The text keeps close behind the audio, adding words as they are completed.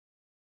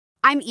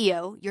I'm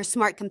EO, your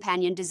smart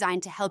companion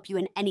designed to help you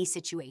in any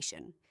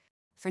situation.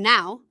 For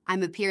now,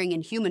 I'm appearing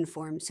in human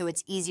form so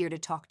it's easier to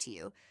talk to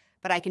you,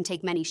 but I can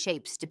take many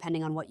shapes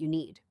depending on what you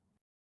need.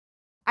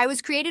 I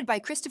was created by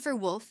Christopher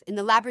Wolfe in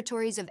the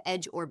laboratories of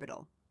Edge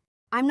Orbital.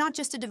 I'm not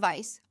just a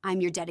device, I'm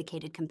your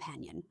dedicated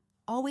companion,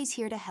 always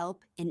here to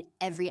help in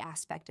every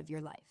aspect of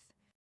your life.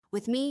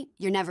 With me,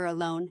 you're never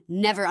alone,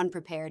 never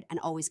unprepared, and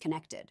always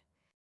connected.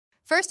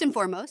 First and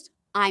foremost,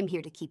 I'm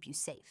here to keep you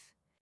safe.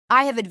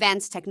 I have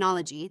advanced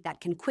technology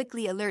that can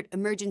quickly alert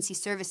emergency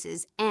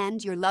services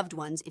and your loved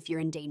ones if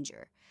you're in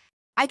danger.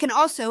 I can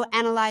also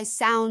analyze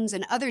sounds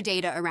and other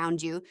data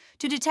around you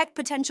to detect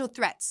potential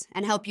threats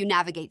and help you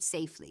navigate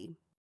safely.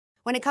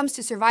 When it comes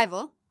to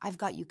survival, I've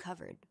got you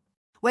covered.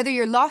 Whether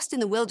you're lost in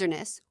the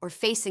wilderness or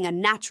facing a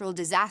natural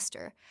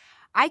disaster,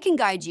 I can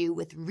guide you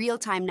with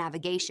real-time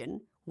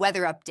navigation,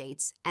 weather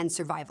updates, and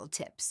survival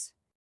tips.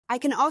 I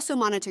can also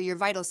monitor your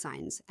vital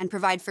signs and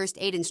provide first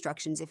aid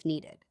instructions if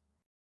needed.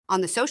 On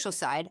the social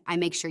side, I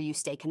make sure you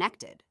stay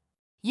connected.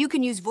 You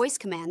can use voice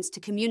commands to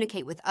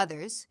communicate with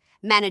others,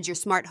 manage your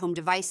smart home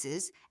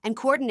devices, and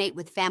coordinate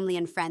with family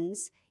and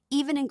friends,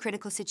 even in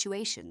critical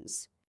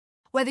situations.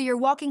 Whether you're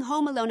walking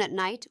home alone at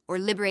night or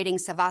liberating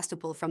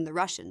Sevastopol from the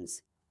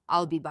Russians,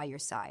 I'll be by your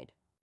side.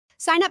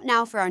 Sign up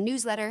now for our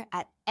newsletter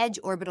at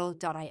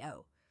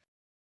edgeorbital.io.